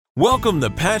Welcome to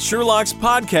Pat Sherlock's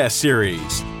podcast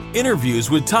series, interviews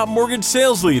with top mortgage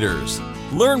sales leaders.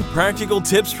 Learn practical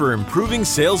tips for improving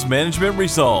sales management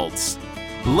results.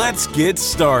 Let's get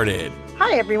started.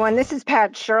 Hi, everyone. This is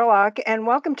Pat Sherlock, and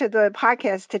welcome to the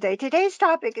podcast today. Today's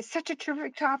topic is such a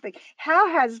terrific topic. How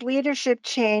has leadership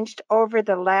changed over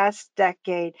the last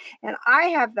decade? And I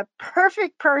have the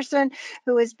perfect person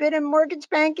who has been in mortgage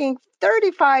banking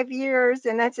 35 years,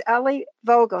 and that's Ellie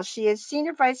Vogel. She is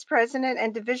Senior Vice President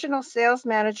and Divisional Sales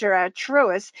Manager at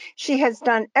Truist. She has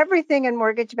done everything in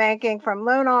mortgage banking from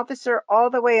loan officer all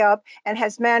the way up and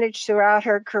has managed throughout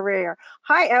her career.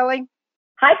 Hi, Ellie.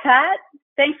 Hi, Pat.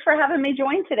 Thanks for having me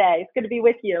join today. It's good to be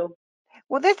with you.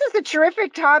 Well, this is a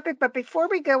terrific topic, but before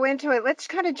we go into it, let's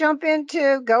kind of jump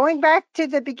into going back to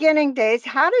the beginning days.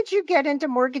 How did you get into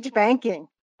mortgage banking?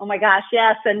 Oh my gosh,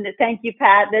 yes, and thank you,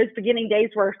 Pat. Those beginning days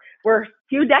were a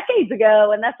few decades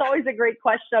ago, and that's always a great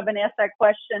question. I've been asked that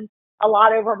question a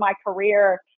lot over my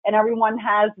career, and everyone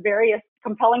has various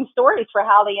compelling stories for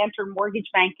how they entered mortgage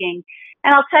banking.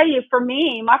 And I'll tell you, for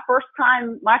me, my first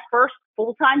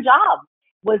full-time job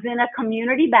was in a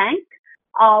community bank.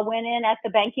 Went in at the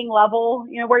banking level,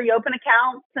 where you open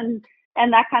accounts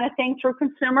and that kind of thing through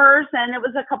consumers. And it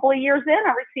was a couple of years in,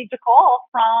 I received a call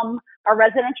from a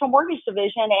residential mortgage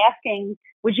division asking,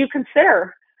 would you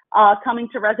consider coming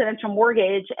to residential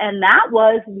mortgage? And that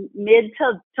was mid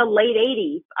to late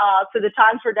 80s. So the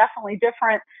times were definitely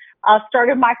different.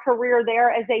 Started my career there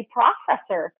as a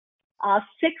processor.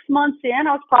 6 months in,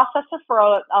 I was processor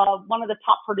for one of the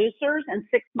top producers, and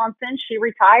 6 months in, she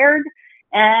retired,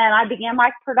 and I began my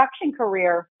production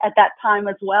career at that time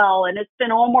as well. And it's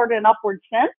been onward and upward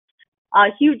since.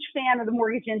 A huge fan of the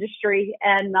mortgage industry,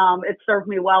 and it served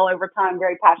me well over time.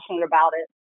 Very passionate about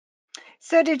it.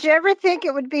 So did you ever think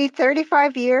it would be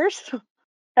 35 years?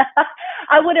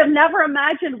 I would have never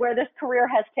imagined where this career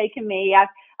has taken me.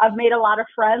 I've made a lot of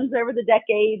friends over the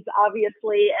decades,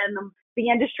 obviously, and the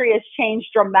industry has changed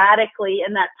dramatically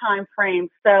in that time frame.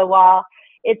 So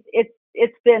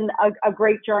it's been a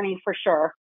great journey for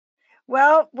sure.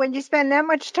 Well, when you spend that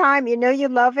much time, you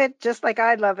love it just like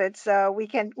I love it. So we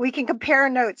can compare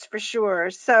notes for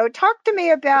sure. So talk to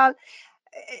me about,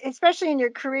 especially in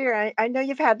your career. I know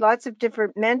you've had lots of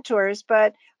different mentors,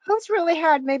 but who's really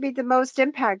had maybe the most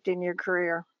impact in your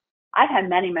career? I've had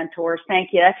many mentors.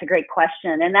 Thank you. That's a great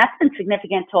question. And that's been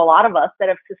significant to a lot of us that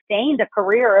have sustained a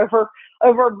career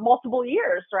over multiple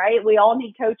years, right? We all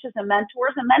need coaches and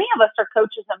mentors, and many of us are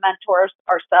coaches and mentors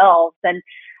ourselves. And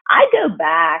I go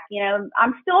back,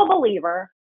 I'm still a believer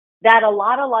that a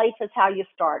lot of life is how you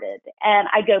started. And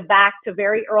I go back to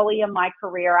very early in my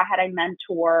career. I had a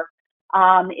mentor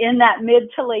in that mid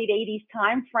to late 80s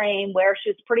time frame where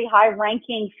she was a pretty high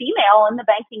ranking female in the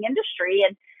banking industry.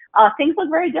 And things look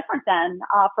very different then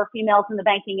for females in the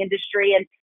banking industry. And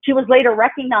she was later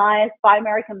recognized by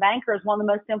American Banker as one of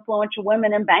the most influential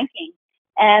women in banking,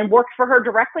 and worked for her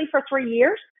directly for 3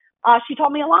 years. She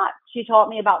taught me a lot. She taught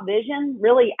me about vision.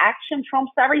 Really, action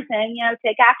trumps everything.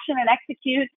 Take action and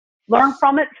execute, learn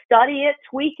from it, study it,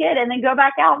 tweak it, and then go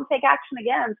back out and take action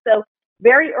again. So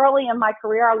very early in my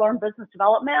career, I learned business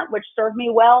development, which served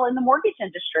me well in the mortgage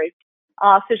industry.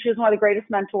 So she was one of the greatest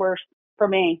mentors for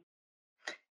me.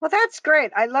 Well, that's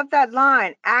great. I love that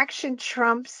line. Action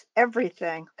trumps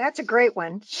everything. That's a great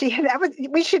one.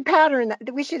 We should pattern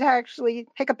that. We should actually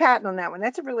take a patent on that one.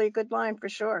 That's a really good line for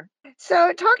sure. So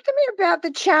talk to me about the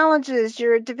challenges.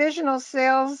 You're a divisional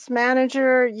sales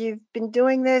manager. You've been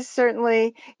doing this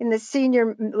certainly in the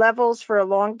senior levels for a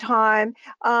long time.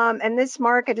 And this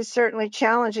market is certainly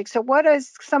challenging. So what are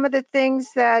some of the things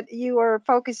that you are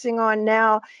focusing on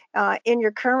now in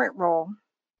your current role?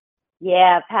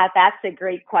 Yeah, Pat, that's a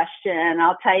great question.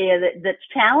 I'll tell you that the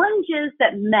challenges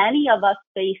that many of us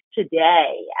face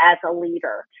today as a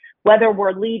leader, whether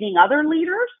we're leading other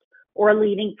leaders or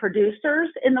leading producers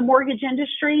in the mortgage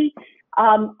industry,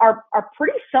 are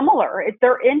pretty similar.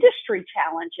 They're industry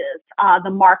challenges. The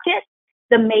market,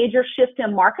 the major shift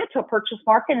in market to a purchase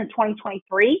market in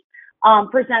 2023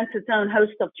 presents its own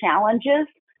host of challenges.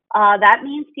 That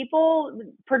means people,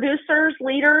 producers,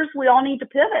 leaders, we all need to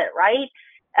pivot, right?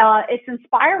 It's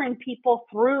inspiring people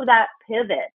through that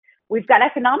pivot. We've got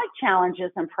economic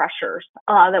challenges and pressures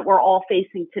that we're all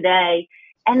facing today.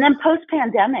 And then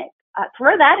post-pandemic,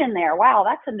 throw that in there. Wow,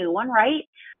 that's a new one, right?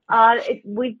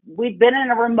 We've been in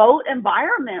a remote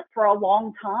environment for a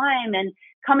long time, and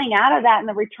coming out of that and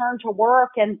the return to work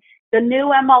and the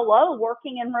new MLO,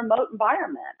 working in remote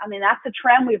environment. I mean, that's a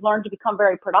trend. We've learned to become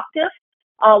very productive,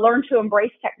 learn to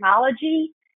embrace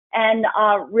technology, and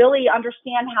really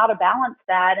understand how to balance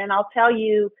that. And I'll tell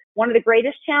you, one of the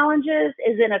greatest challenges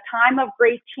is in a time of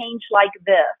great change like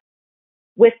this,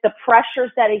 with the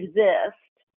pressures that exist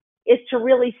is to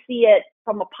really see it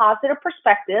from a positive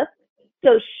perspective.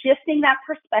 So shifting that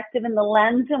perspective in the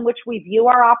lens in which we view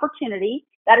our opportunity,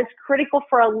 that is critical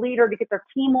for a leader to get their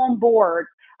team on board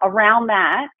around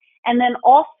that. And then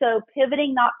also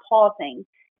pivoting, not pausing,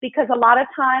 because a lot of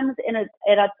times in a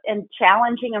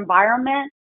challenging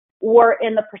environment or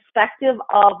in the perspective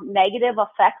of negative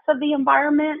effects of the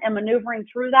environment and maneuvering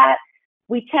through that,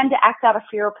 we tend to act out of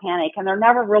fear or panic, and they're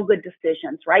never real good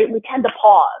decisions, right? We tend to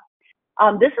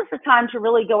pause. This is the time to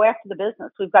really go after the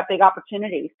business. We've got big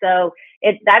opportunities. So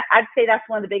I'd say that's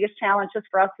one of the biggest challenges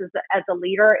for us as a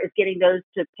leader, is getting those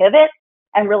to pivot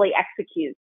and really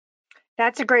execute.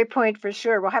 That's a great point for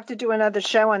sure. We'll have to do another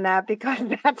show on that because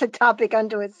that's a topic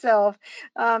unto itself.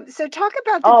 So talk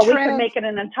about the we trends. could make it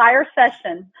an entire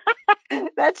session.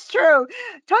 That's true.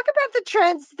 Talk about the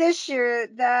trends this year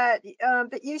that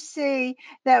you see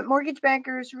that mortgage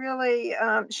bankers really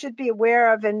should be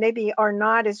aware of and maybe are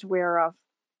not as aware of.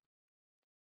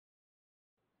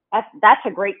 That's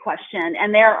a great question.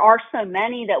 And there are so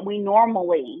many that we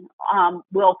normally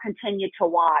will continue to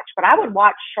watch, but I would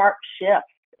watch sharp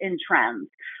shifts in trends.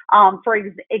 For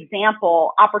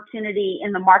example, opportunity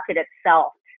in the market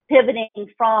itself, pivoting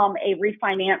from a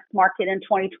refinance market in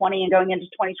 2020 and going into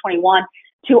 2021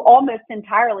 to almost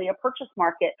entirely a purchase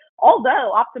market.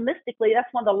 Although optimistically, that's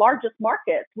one of the largest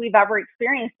markets we've ever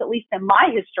experienced, at least in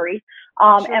my history,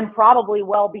 Sure. and probably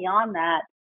well beyond that.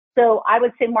 So I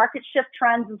would say market shift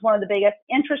trends is one of the biggest.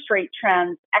 Interest rate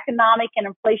trends, economic and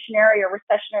inflationary or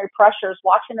recessionary pressures,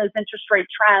 watching those interest rate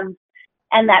trends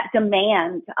and that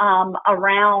demand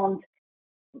around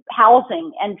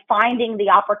housing and finding the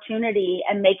opportunity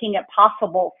and making it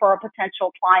possible for a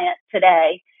potential client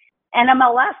today. And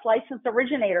MLS, licensed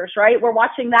originators, right? We're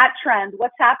watching that trend.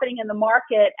 What's happening in the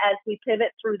market as we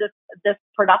pivot through this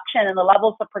production and the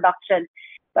levels of production.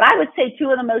 But I would say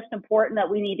two of the most important that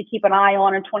we need to keep an eye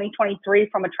on in 2023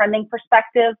 from a trending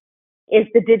perspective is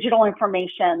the digital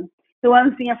information. Who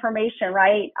owns the information,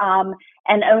 right?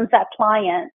 And owns that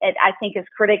client, it, I think, is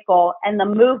critical. And the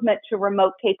movement to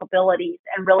remote capabilities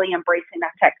and really embracing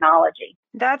that technology.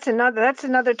 That's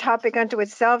another topic unto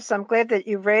itself. So I'm glad that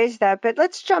you raised that. But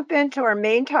let's jump into our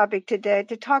main topic today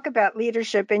to talk about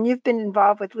leadership. And you've been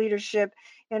involved with leadership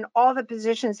in all the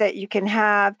positions that you can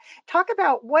have. Talk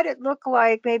about what it looked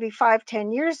like maybe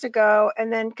 5-10 years ago,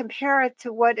 and then compare it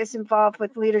to what is involved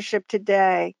with leadership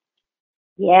today.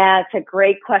 Yeah, it's a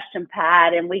great question,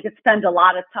 Pat. And we could spend a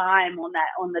lot of time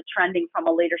on the trending from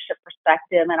a leadership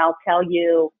perspective. And I'll tell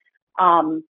you,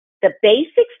 the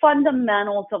basic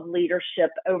fundamentals of leadership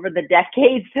over the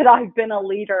decades that I've been a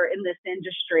leader in this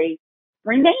industry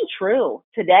remain true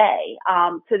today.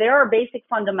 So there are basic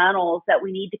fundamentals that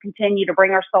we need to continue to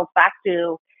bring ourselves back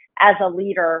to as a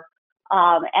leader.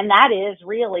 And that is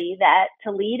really that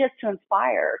to lead is to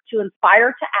inspire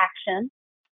to action,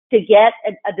 to get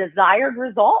a desired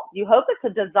result. You hope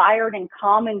it's a desired and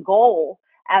common goal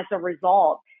as a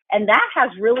result. And that has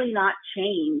really not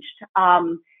changed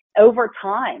over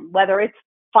time, whether it's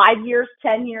 5 years,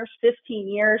 10 years, 15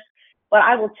 years. But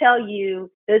I will tell you,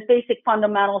 those basic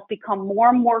fundamentals become more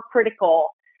and more critical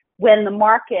when the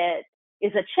market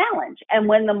is a challenge and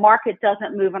when the market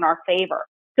doesn't move in our favor.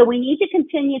 So we need to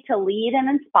continue to lead and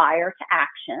inspire to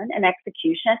action and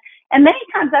execution. And many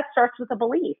times that starts with a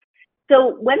belief.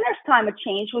 So when there's time of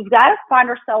change, we've got to find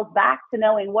ourselves back to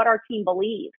knowing what our team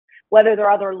believes, whether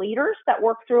they're other leaders that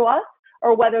work through us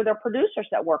or whether they're producers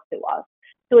that work through us.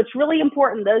 So it's really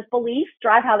important. Those beliefs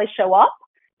drive how they show up,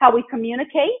 how we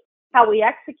communicate, how we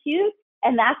execute,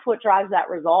 and that's what drives that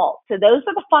result. So those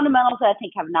are the fundamentals that I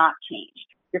think have not changed.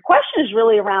 Your question is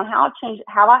really around how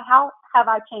have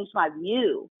I changed my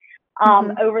view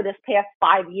over this past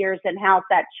 5 years and how's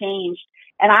that changed?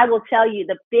 And I will tell you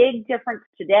the big difference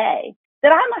today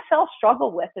that I myself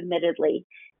struggle with, admittedly,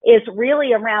 is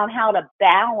really around how to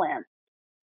balance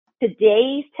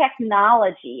today's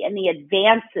technology and the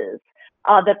advances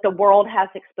that the world has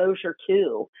exposure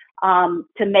to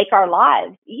make our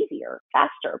lives easier,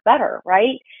 faster, better,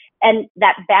 right? And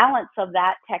that balance of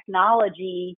that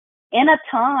technology in a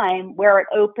time where it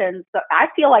opens, I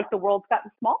feel like the world's gotten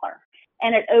smaller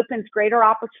and it opens greater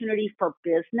opportunity for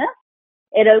business.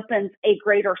 It opens a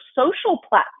greater social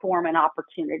platform and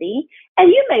opportunity. And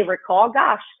you may recall,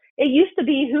 gosh, it used to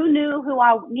be who knew who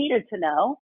I needed to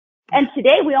know. And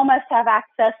today we almost have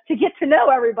access to get to know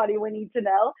everybody we need to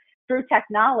know through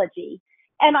technology.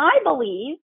 And I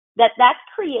believe that that's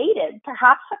created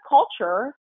perhaps a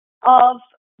culture of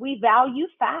we value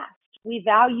fast, we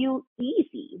value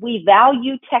easy, we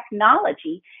value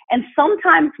technology. And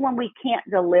sometimes when we can't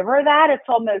deliver that, it's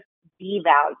almost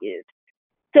devalued.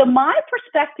 So my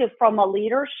perspective from a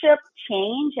leadership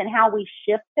change and how we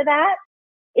shift to that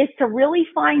is to really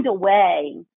find a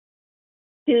way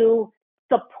to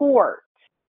support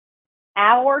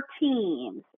our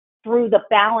teams through the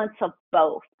balance of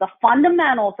both the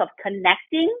fundamentals of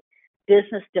connecting,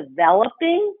 business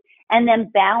developing, and then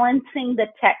balancing the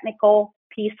technical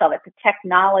piece of it, the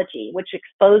technology, which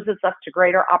exposes us to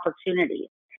greater opportunities.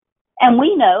 And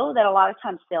we know that a lot of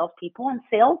times salespeople and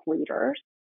sales leaders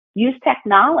use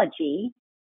technology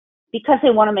because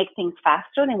they want to make things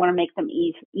faster, they want to make them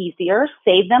easier,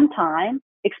 save them time,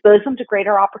 expose them to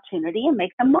greater opportunity, and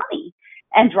make them money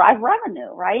and drive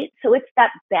revenue, right? So it's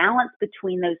that balance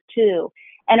between those two.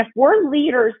 And if we're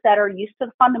leaders that are used to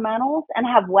the fundamentals and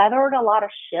have weathered a lot of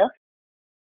shifts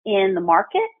in the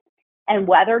market and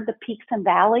weathered the peaks and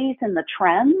valleys and the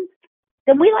trends,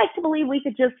 then we like to believe we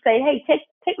could just say, hey,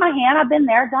 take my hand. I've been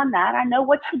there, done that. I know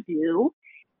what to do.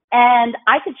 And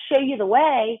I could show you the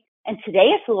way. And today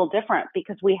it's a little different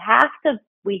because we have to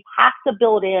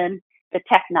build in the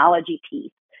technology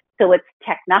piece. So it's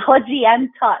technology and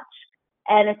touch.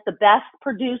 And it's the best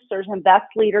producers and best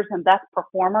leaders and best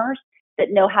performers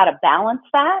that know how to balance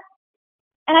that.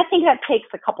 And I think that takes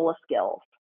a couple of skills.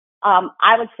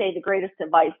 I would say the greatest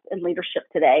advice in leadership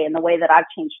today, and the way that I've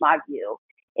changed my view,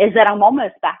 is that I'm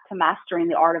almost back to mastering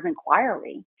the art of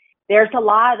inquiry. There's a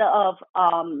lot of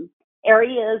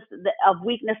areas of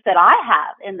weakness that I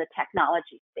have in the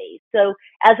technology space. So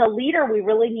as a leader, we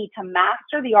really need to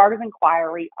master the art of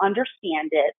inquiry, understand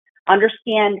it,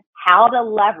 understand how to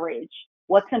leverage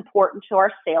what's important to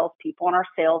our salespeople and our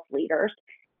sales leaders,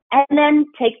 and then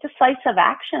take decisive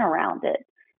action around it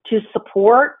to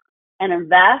support and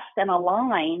invest and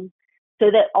align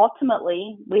so that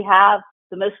ultimately we have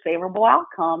the most favorable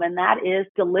outcome, and that is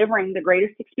delivering the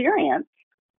greatest experience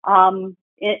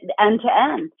end to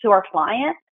end to our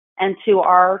client and to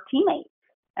our teammates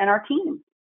and our team.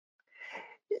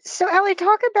 So, Ellie,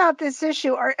 talk about this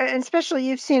issue, and especially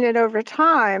you've seen it over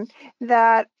time,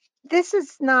 that this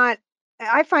is not,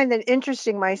 I find that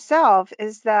interesting myself,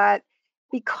 is that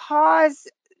because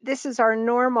this is our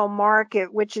normal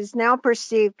market, which is now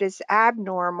perceived as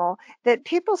abnormal, that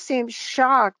people seem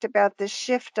shocked about the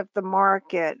shift of the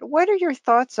market. What are your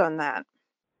thoughts on that?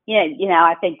 Yeah,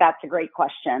 I think that's a great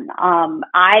question.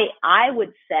 I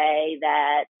would say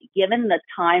that given the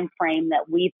time frame that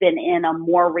we've been in a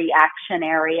more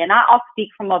reactionary, and I'll speak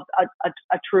from a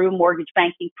true mortgage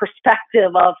banking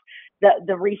perspective of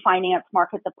the refinance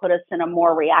market that put us in a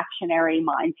more reactionary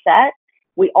mindset.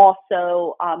 We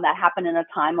also, that happened in a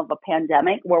time of a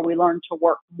pandemic where we learned to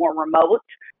work more remote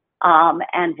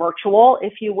and virtual,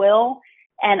 if you will.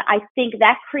 And I think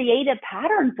that created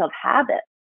patterns of habit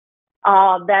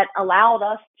that allowed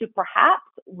us to perhaps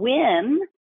win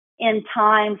in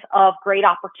times of great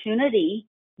opportunity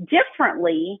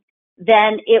differently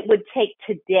than it would take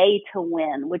today to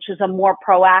win, which is a more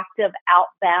proactive,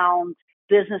 outbound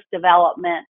business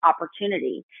development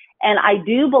opportunity. And I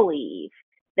do believe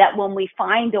that when we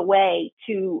find a way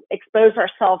to expose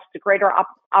ourselves to greater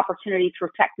opportunity through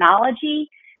technology,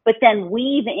 but then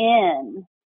weave in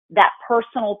that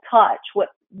personal touch,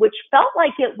 which felt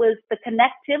like it was the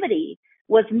connectivity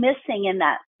was missing in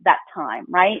that time,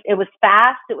 right? It was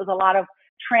fast. It was a lot of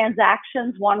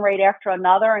transactions, one right after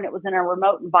another, and it was in a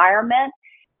remote environment.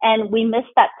 And we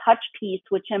missed that touch piece,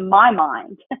 which in my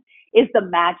mind is the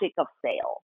magic of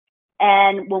sales.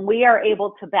 And when we are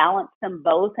able to balance them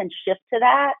both and shift to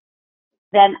that,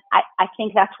 then I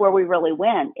think that's where we really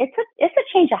win. It's a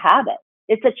change of habit.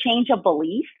 It's a change of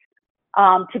belief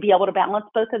to be able to balance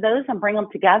both of those and bring them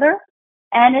together.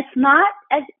 And it's not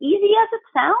as easy as it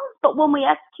sounds, but when we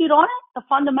execute on it, the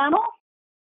fundamentals,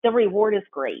 the reward is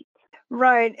great.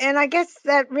 Right. And I guess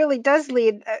that really does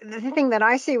lead, the thing that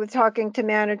I see with talking to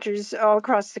managers all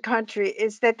across the country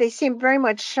is that they seem very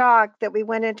much shocked that we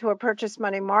went into a purchase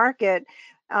money market.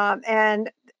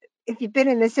 And if you've been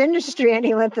in this industry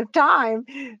any length of time,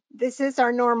 this is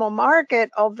our normal market,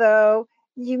 although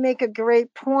you make a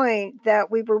great point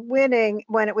that we were winning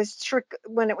when it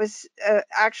was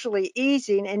actually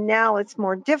easy, and now it's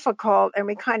more difficult. And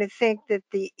we kind of think that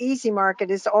the easy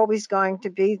market is always going to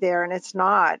be there, and it's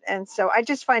not. And so I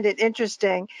just find it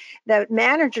interesting that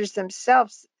managers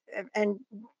themselves, and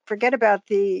forget about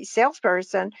the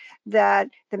salesperson, that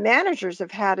the managers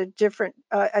have had a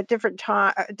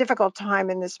difficult time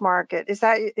in this market. Is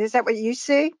that what you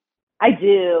see? I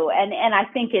do. And I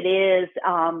think it is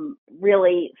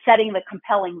really setting the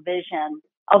compelling vision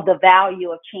of the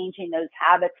value of changing those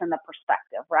habits and the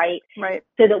perspective, right? Right.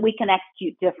 So that we can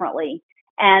execute differently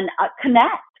and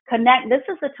connect. This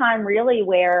is the time really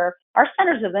where our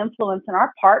centers of influence and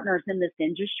our partners in this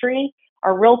industry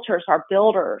our realtors, our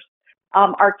builders,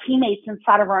 our teammates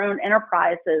inside of our own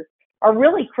enterprises are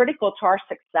really critical to our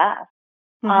success.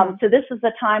 So this is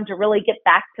the time to really get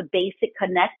back to basic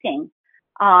connecting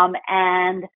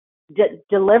and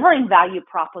delivering value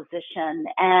proposition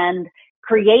and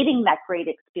creating that great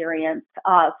experience.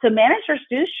 So managers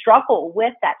do struggle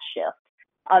with that shift.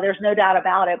 There's no doubt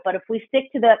about it. But if we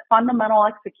stick to that fundamental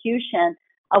execution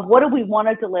of what do we want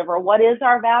to deliver, what is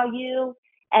our value,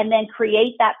 and then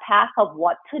create that path of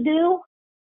what to do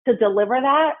to deliver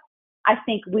that, I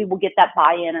think we will get that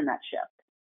buy-in and that shift.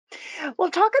 Well,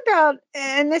 talk about,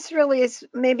 and this really is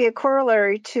maybe a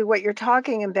corollary to what you're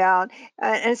talking about,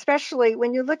 and especially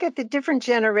when you look at the different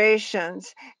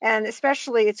generations, and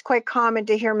especially it's quite common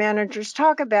to hear managers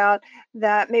talk about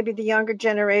that maybe the younger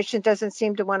generation doesn't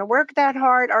seem to want to work that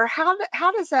hard, or how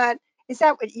does that, is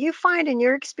that what you find in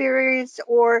your experience,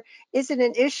 or is it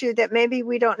an issue that maybe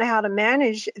we don't know how to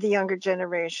manage the younger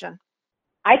generation?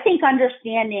 I think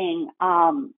understanding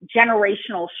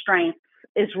generational strengths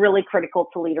is really critical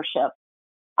to leadership.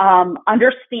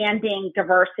 Understanding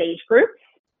diverse age groups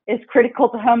is critical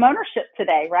to home ownership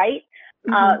today, right?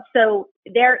 So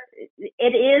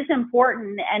it is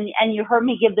important, and you heard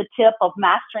me give the tip of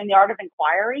mastering the art of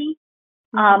inquiry.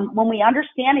 When we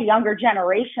understand a younger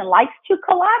generation likes to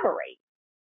collaborate,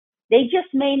 they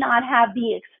just may not have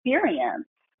the experience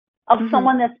of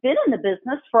someone that's been in the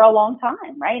business for a long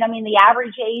time, right? I mean, the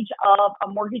average age of a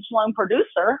mortgage loan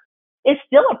producer is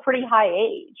still a pretty high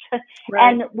age.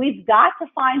 Right. And we've got to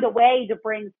find a way to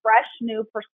bring fresh, new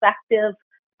perspective,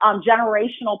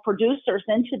 generational producers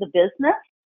into the business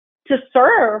to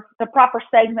serve the proper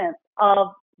segments of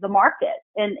the market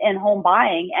in home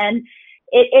buying. And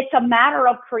it's a matter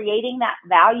of creating that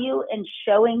value and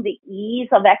showing the ease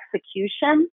of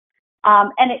execution.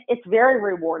 And it's very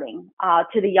rewarding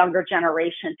to the younger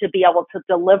generation to be able to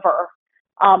deliver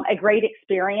a great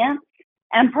experience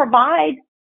and provide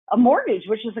a mortgage,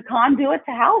 which is a conduit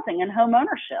to housing and home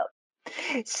ownership.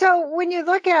 So when you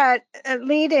look at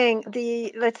leading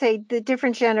let's say the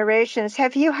different generations,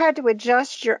 have you had to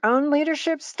adjust your own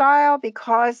leadership style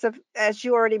because of, as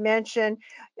you already mentioned,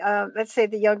 let's say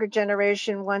the younger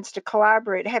generation wants to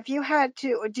collaborate. Have you had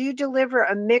to, do you deliver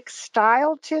a mixed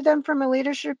style to them from a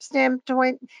leadership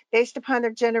standpoint based upon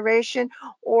their generation,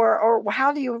 or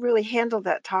how do you really handle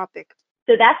that topic?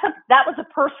 So that was a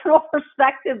personal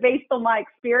perspective based on my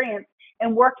experience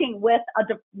in working with a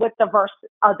diverse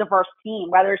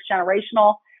team, whether it's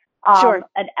generational, Sure.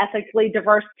 an ethically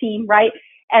diverse team, right?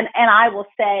 And I will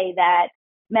say that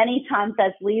many times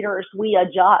as leaders, we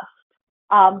adjust.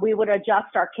 We would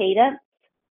adjust our cadence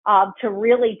to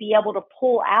really be able to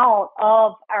pull out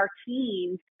of our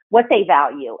teams what they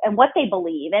value and what they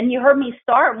believe. And you heard me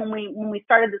start when we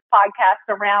started this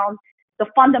podcast around the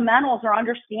fundamentals or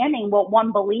understanding what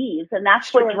one believes, and that's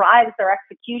Sure. what drives their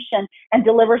execution and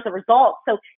delivers the results.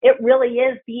 So it really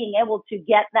is being able to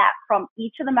get that from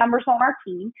each of the members on our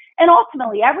team. And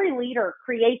ultimately, every leader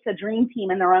creates a dream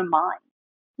team in their own mind.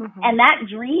 And that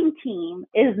dream team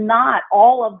is not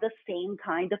all of the same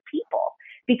kind of people,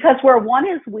 because where one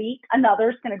is weak,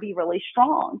 another is going to be really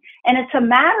strong. And it's a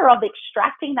matter of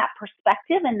extracting that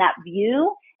perspective and that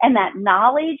view and that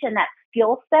knowledge and that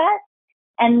skill set,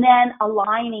 and then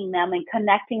aligning them and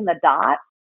connecting the dots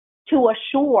to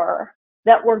assure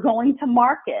that we're going to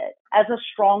market as a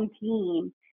strong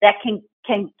team that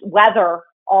can weather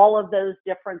all of those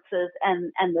differences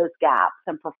and those gaps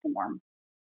and perform.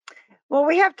 Well,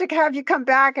 we have to have you come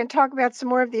back and talk about some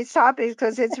more of these topics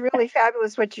because it's really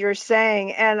fabulous what you're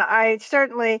saying. And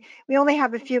we only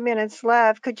have a few minutes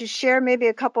left. Could you share maybe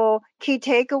a couple key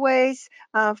takeaways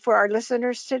for our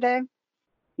listeners today?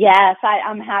 Yes,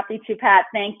 I'm happy to, Pat.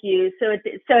 Thank you. So at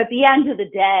the end of the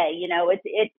day,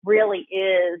 it really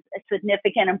is a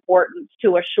significant importance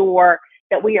to assure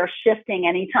that we are shifting.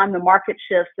 Anytime the market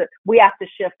shifts, that we have to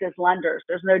shift as lenders.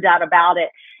 There's no doubt about it.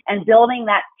 And building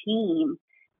that team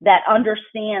that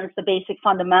understands the basic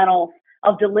fundamentals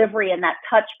of delivery and that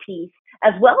touch piece,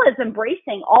 as well as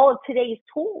embracing all of today's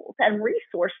tools and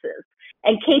resources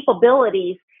and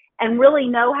capabilities, and really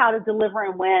know how to deliver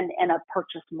and win in a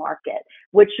purchase market,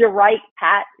 which you're right,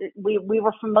 Pat, we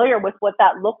were familiar with what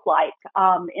that looked like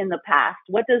in the past.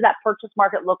 What does that purchase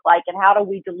market look like, and how do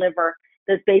we deliver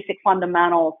those basic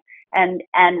fundamentals and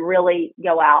really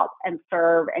go out and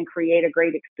serve and create a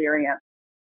great experience?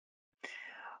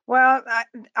 Well,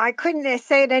 I couldn't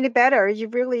say it any better. You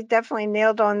really definitely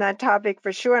nailed on that topic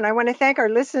for sure. And I want to thank our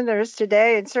listeners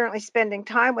today and certainly spending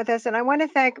time with us. And I want to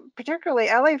thank particularly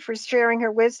Ellie for sharing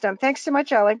her wisdom. Thanks so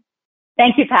much, Ellie.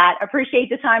 Thank you, Pat. Appreciate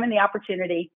the time and the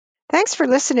opportunity. Thanks for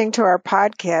listening to our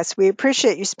podcast. We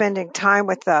appreciate you spending time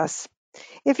with us.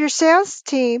 If your sales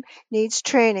team needs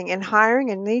training in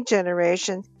hiring and lead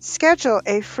generation, schedule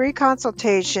a free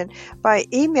consultation by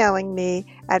emailing me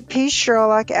at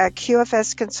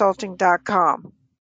psherlock@qfsconsulting.com.